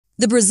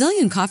The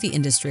Brazilian coffee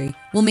industry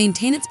will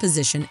maintain its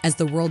position as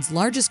the world's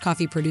largest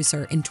coffee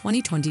producer in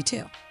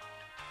 2022.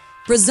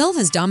 Brazil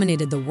has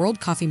dominated the world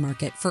coffee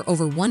market for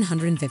over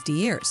 150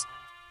 years.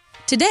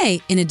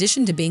 Today, in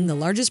addition to being the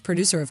largest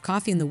producer of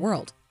coffee in the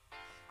world,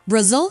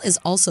 Brazil is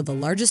also the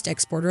largest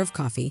exporter of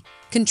coffee,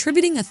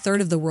 contributing a third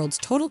of the world's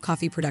total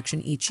coffee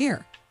production each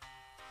year.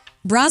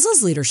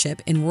 Brazil's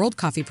leadership in world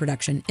coffee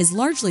production is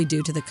largely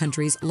due to the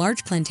country's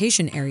large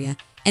plantation area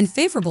and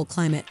favorable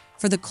climate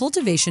for the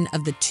cultivation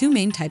of the two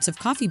main types of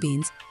coffee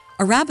beans,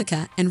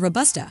 Arabica and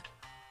Robusta.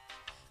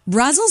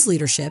 Brazil's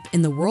leadership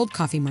in the world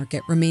coffee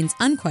market remains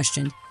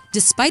unquestioned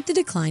despite the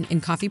decline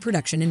in coffee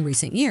production in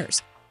recent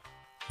years.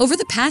 Over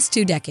the past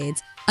 2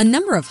 decades, a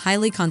number of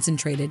highly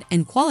concentrated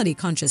and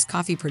quality-conscious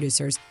coffee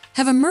producers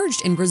have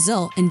emerged in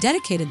Brazil and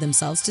dedicated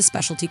themselves to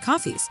specialty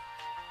coffees.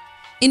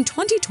 In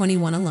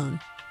 2021 alone,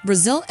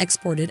 Brazil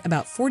exported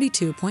about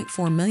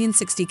 42.4 million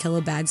 60-kilo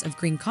bags of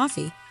green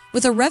coffee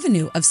with a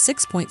revenue of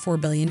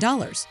 $6.4 billion.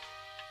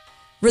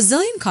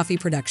 Brazilian coffee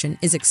production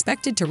is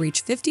expected to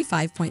reach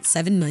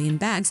 55.7 million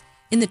bags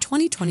in the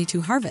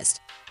 2022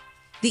 harvest.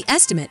 The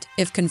estimate,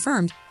 if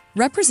confirmed,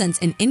 represents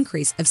an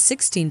increase of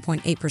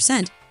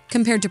 16.8%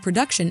 compared to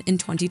production in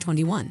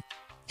 2021.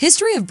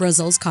 History of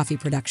Brazil's coffee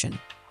production.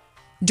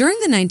 During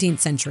the 19th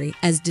century,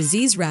 as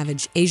disease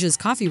ravaged Asia's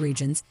coffee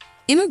regions,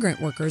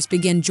 immigrant workers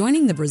began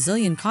joining the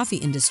Brazilian coffee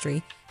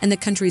industry and the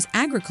country's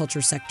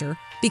agriculture sector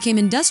became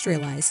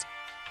industrialized,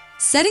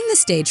 setting the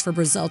stage for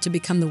Brazil to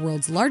become the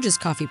world's largest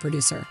coffee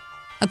producer,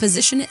 a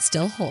position it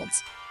still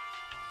holds.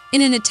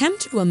 In an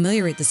attempt to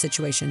ameliorate the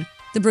situation,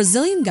 the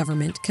Brazilian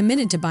government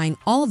committed to buying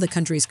all of the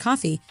country's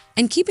coffee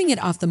and keeping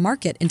it off the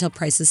market until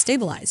prices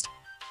stabilized.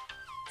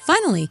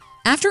 Finally,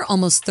 after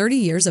almost 30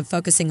 years of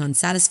focusing on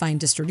satisfying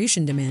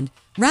distribution demand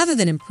rather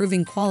than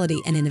improving quality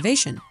and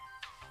innovation,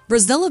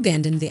 Brazil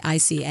abandoned the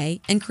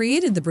ICA and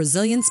created the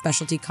Brazilian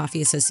Specialty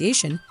Coffee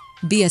Association,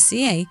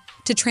 BSCA,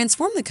 to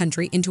transform the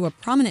country into a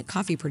prominent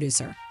coffee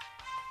producer.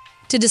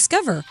 To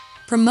discover,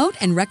 promote,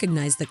 and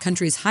recognize the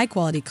country's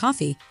high-quality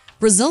coffee,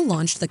 Brazil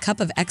launched the Cup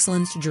of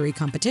Excellence Jury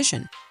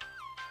competition.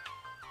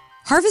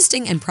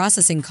 Harvesting and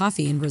processing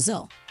coffee in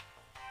Brazil.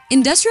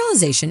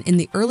 Industrialization in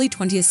the early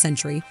 20th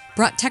century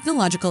brought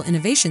technological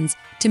innovations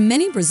to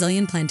many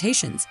Brazilian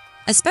plantations,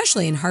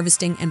 especially in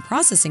harvesting and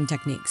processing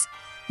techniques,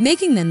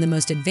 making them the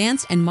most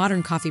advanced and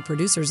modern coffee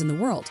producers in the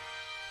world.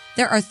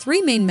 There are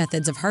 3 main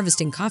methods of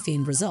harvesting coffee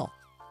in Brazil.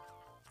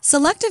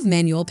 Selective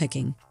manual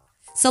picking.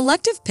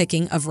 Selective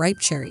picking of ripe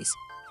cherries.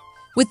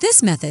 With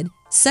this method,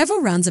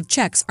 several rounds of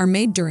checks are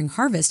made during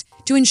harvest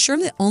to ensure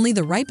that only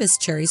the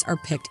ripest cherries are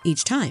picked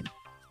each time.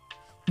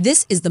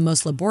 This is the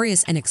most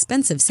laborious and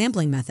expensive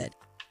sampling method.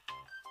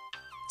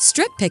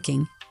 Strip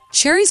picking.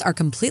 Cherries are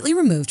completely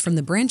removed from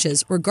the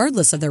branches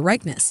regardless of their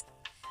ripeness.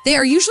 They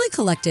are usually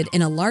collected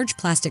in a large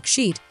plastic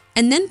sheet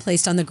and then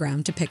placed on the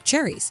ground to pick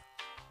cherries.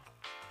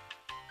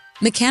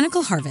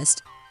 Mechanical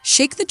harvest.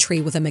 Shake the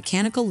tree with a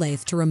mechanical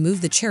lathe to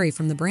remove the cherry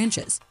from the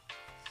branches.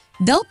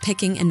 Belt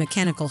picking and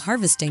mechanical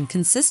harvesting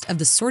consist of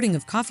the sorting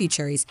of coffee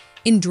cherries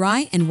in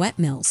dry and wet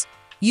mills,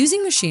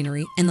 using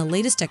machinery and the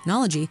latest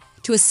technology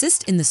to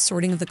assist in the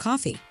sorting of the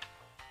coffee.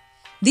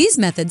 These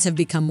methods have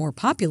become more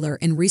popular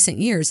in recent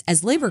years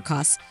as labor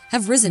costs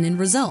have risen in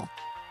Brazil.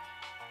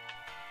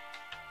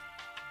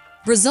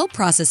 Brazil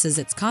processes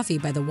its coffee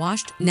by the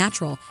washed,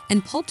 natural,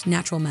 and pulped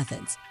natural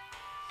methods.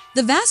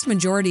 The vast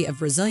majority of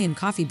Brazilian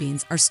coffee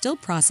beans are still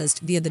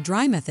processed via the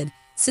dry method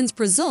since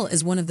Brazil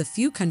is one of the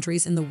few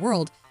countries in the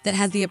world that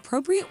has the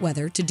appropriate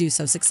weather to do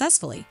so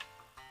successfully.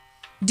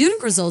 Due to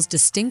Brazil's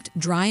distinct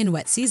dry and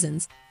wet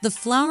seasons, the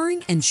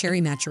flowering and cherry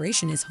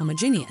maturation is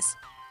homogeneous.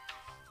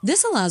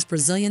 This allows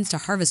Brazilians to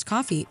harvest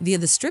coffee via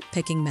the strip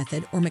picking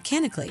method or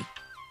mechanically.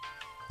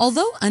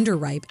 Although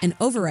underripe and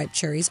overripe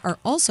cherries are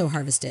also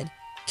harvested,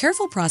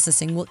 careful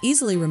processing will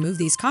easily remove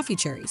these coffee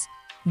cherries.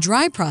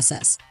 Dry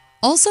process,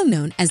 also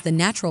known as the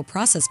natural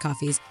process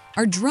coffees,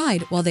 are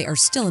dried while they are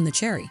still in the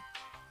cherry.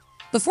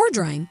 Before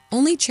drying,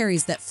 only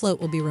cherries that float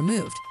will be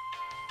removed.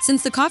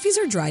 Since the coffees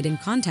are dried in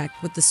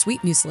contact with the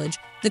sweet mucilage,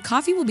 the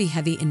coffee will be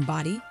heavy in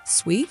body,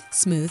 sweet,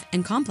 smooth,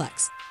 and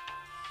complex.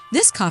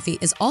 This coffee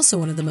is also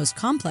one of the most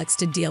complex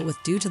to deal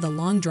with due to the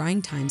long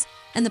drying times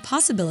and the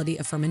possibility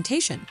of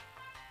fermentation.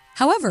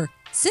 However,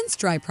 since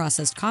dry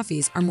processed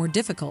coffees are more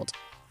difficult,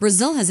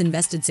 Brazil has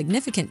invested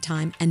significant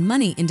time and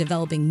money in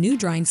developing new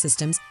drying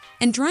systems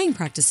and drying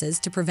practices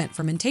to prevent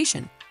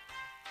fermentation.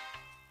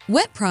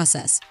 Wet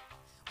process.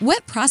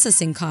 Wet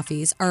processing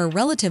coffees are a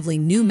relatively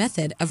new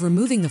method of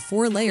removing the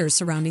 4 layers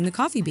surrounding the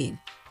coffee bean.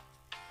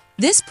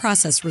 This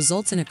process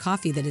results in a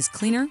coffee that is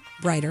cleaner,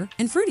 brighter,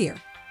 and fruitier.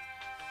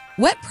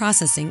 Wet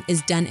processing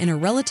is done in a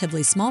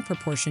relatively small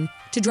proportion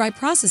to dry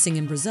processing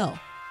in Brazil,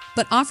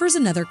 but offers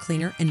another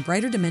cleaner and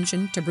brighter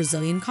dimension to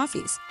Brazilian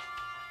coffees.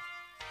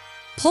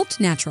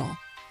 Pulped natural.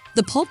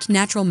 The pulped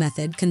natural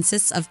method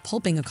consists of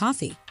pulping a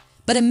coffee,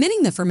 but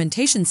omitting the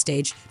fermentation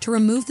stage to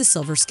remove the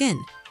silver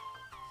skin.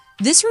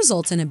 This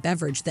results in a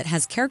beverage that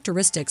has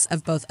characteristics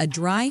of both a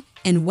dry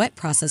and wet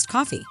processed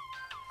coffee.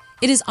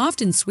 It is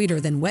often sweeter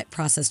than wet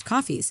processed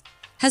coffees.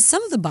 has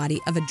some of the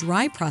body of a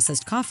dry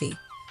processed coffee,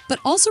 but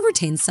also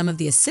retains some of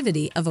the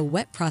acidity of a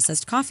wet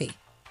processed coffee.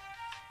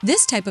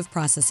 This type of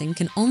processing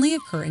can only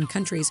occur in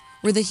countries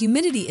where the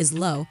humidity is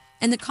low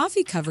and the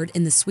coffee covered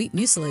in the sweet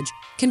mucilage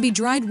can be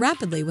dried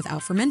rapidly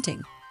without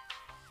fermenting.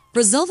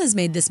 Brazil has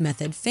made this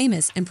method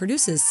famous and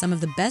produces some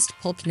of the best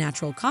pulped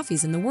natural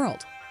coffees in the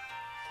world.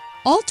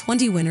 All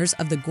 20 winners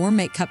of the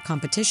Gourmet Cup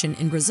competition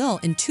in Brazil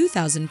in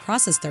 2000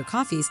 processed their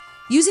coffees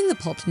using the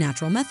pulped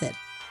natural method.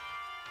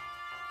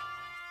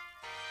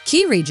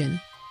 Key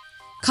region.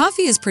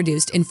 Coffee is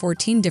produced in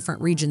 14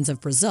 different regions of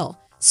Brazil,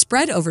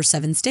 spread over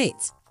 7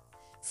 states.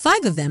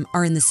 5 of them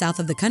are in the south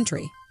of the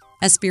country: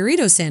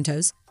 Espírito Santo,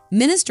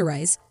 Minas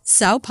Gerais,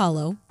 São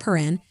Paulo,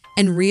 Paraná,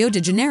 and Rio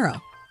de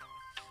Janeiro.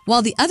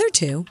 While the other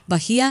 2,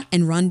 Bahia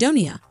and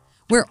Rondônia,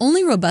 where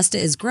only Robusta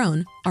is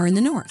grown, are in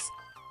the north.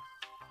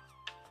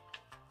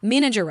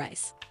 Minas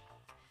Gerais.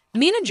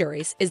 Minas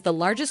Gerais is the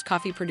largest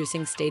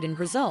coffee-producing state in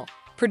Brazil,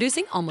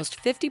 producing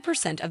almost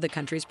 50% of the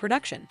country's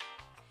production.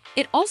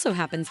 It also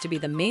happens to be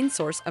the main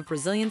source of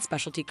Brazilian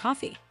specialty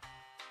coffee.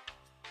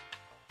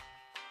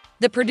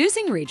 The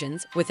producing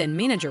regions within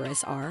Minas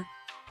Gerais are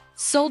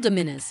Sul de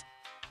Minas.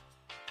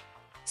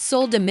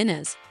 Sul de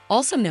Minas,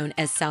 also known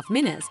as South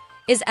Minas,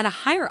 is at a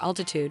higher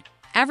altitude,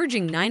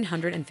 averaging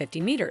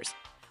 950 meters,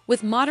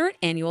 with moderate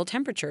annual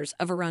temperatures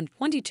of around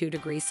 22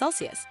 degrees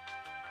Celsius.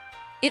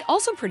 It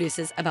also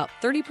produces about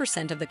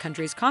 30% of the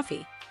country's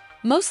coffee,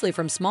 mostly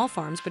from small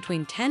farms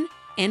between 10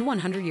 and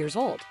 100 years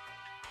old,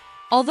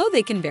 although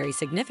they can vary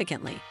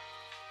significantly.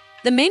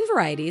 The main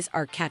varieties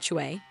are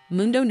Cachué,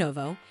 Mundo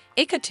Novo,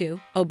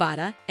 Icatu,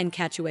 Obata, and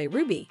Cachué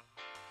Ruby.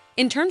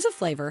 In terms of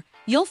flavor,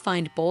 you'll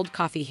find bold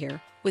coffee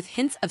here, with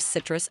hints of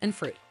citrus and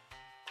fruit.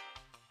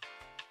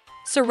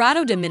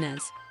 Cerrado de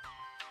Minas.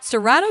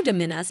 Cerrado de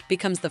Minas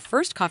becomes the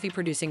first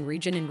coffee-producing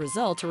region in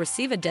Brazil to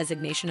receive a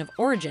designation of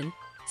origin,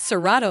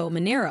 Cerrado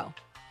Mineiro,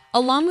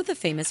 along with the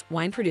famous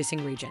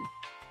wine-producing region.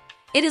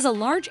 It is a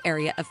large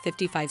area of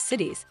 55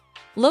 cities,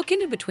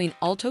 located between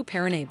Alto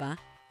Paranaíba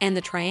and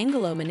the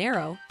Triângulo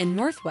Mineiro in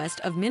northwest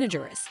of Minas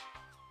Gerais.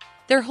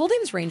 Their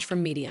holdings range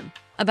from medium,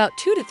 about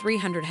 200 to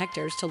 300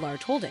 hectares, to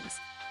large holdings.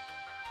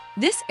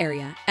 This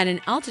area, at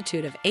an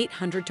altitude of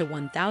 800 to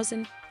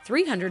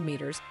 1,300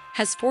 meters,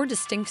 has 4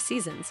 distinct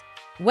seasons: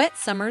 wet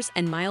summers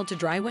and mild to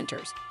dry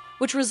winters,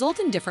 which result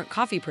in different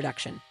coffee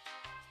production.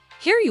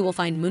 Here you will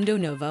find Mundo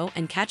Novo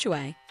and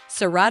Cachué,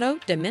 Cerrado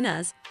de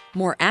Minas,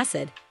 more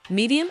acid,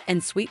 medium,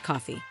 and sweet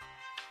coffee.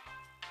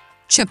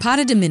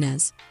 Chapada de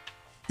Minas.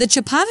 The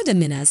Chapada de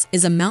Minas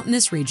is a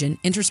mountainous region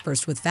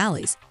interspersed with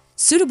valleys,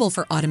 suitable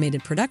for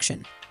automated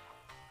production.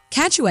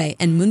 Cachué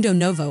and Mundo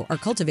Novo are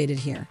cultivated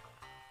here.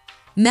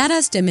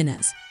 Matas de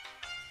Minas.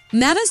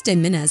 Matas de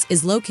Minas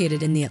is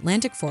located in the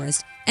Atlantic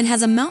forest and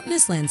has a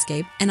mountainous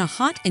landscape and a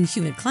hot and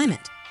humid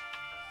climate.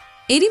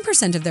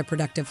 80% of their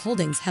productive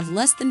holdings have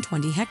less than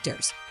 20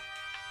 hectares.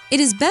 It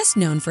is best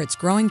known for its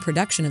growing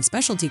production of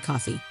specialty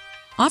coffee,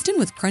 often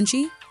with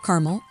crunchy,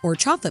 caramel, or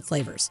chocolate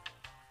flavors.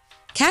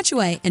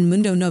 Cachué and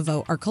Mundo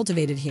Novo are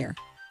cultivated here.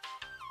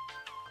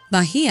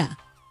 Bahia.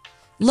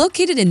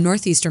 Located in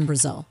northeastern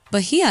Brazil,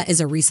 Bahia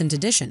is a recent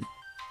addition.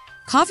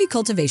 Coffee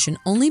cultivation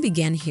only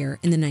began here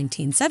in the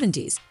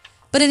 1970s,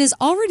 but it is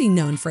already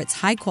known for its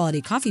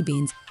high-quality coffee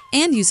beans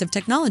and use of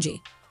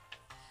technology.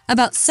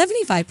 About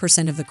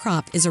 75% of the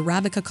crop is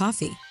Arabica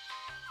coffee.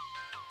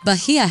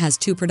 Bahia has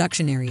 2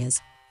 production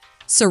areas,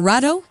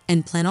 Cerrado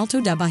and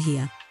Planalto da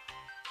Bahia.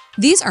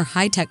 These are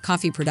high-tech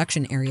coffee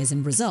production areas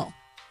in Brazil.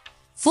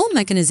 Full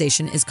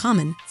mechanization is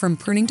common, from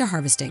pruning to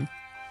harvesting.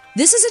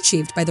 This is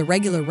achieved by the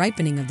regular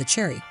ripening of the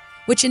cherry,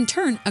 which in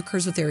turn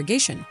occurs with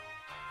irrigation.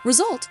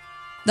 Result: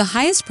 the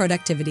highest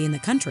productivity in the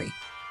country.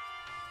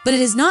 But it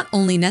is not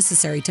only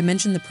necessary to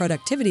mention the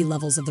productivity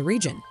levels of the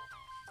region.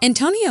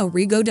 Antonio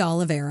Rigo de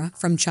Oliveira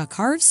from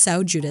Chacar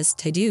São Judas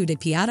Tadeu de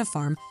Piada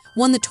Farm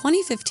won the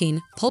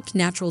 2015 Pulped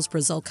Naturals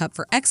Brazil Cup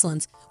for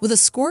excellence with a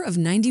score of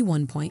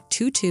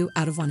 91.22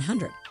 out of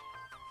 100.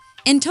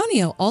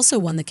 Antonio also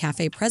won the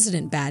Cafe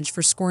President badge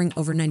for scoring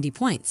over 90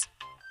 points.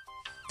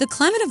 The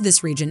climate of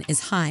this region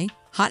is high,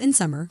 hot in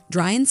summer,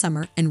 dry in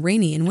summer, and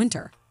rainy in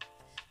winter.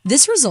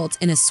 This results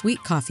in a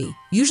sweet coffee,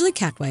 usually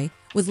Cachué,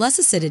 with less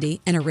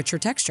acidity and a richer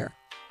texture.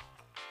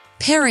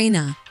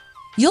 Paraná.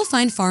 You'll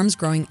find farms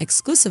growing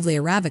exclusively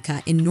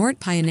Arabica in Norte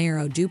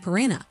Pioneiro do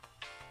Paraná.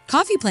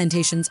 Coffee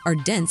plantations are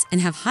dense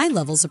and have high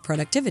levels of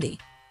productivity.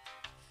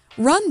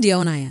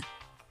 Rondônia.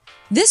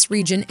 This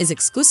region is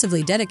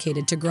exclusively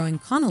dedicated to growing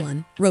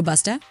Conilon,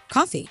 Robusta,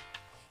 coffee,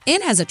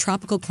 and has a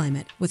tropical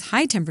climate with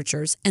high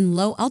temperatures and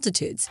low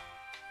altitudes.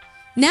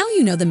 Now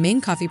you know the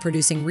main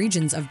coffee-producing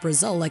regions of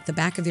Brazil like the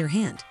back of your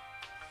hand.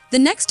 The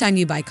next time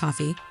you buy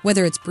coffee,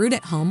 whether it's brewed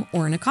at home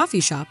or in a coffee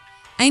shop,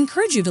 I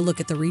encourage you to look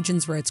at the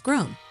regions where it's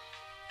grown.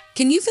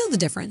 Can you feel the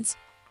difference?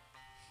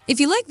 If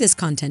you like this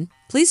content,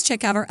 please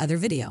check out our other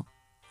video.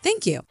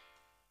 Thank you.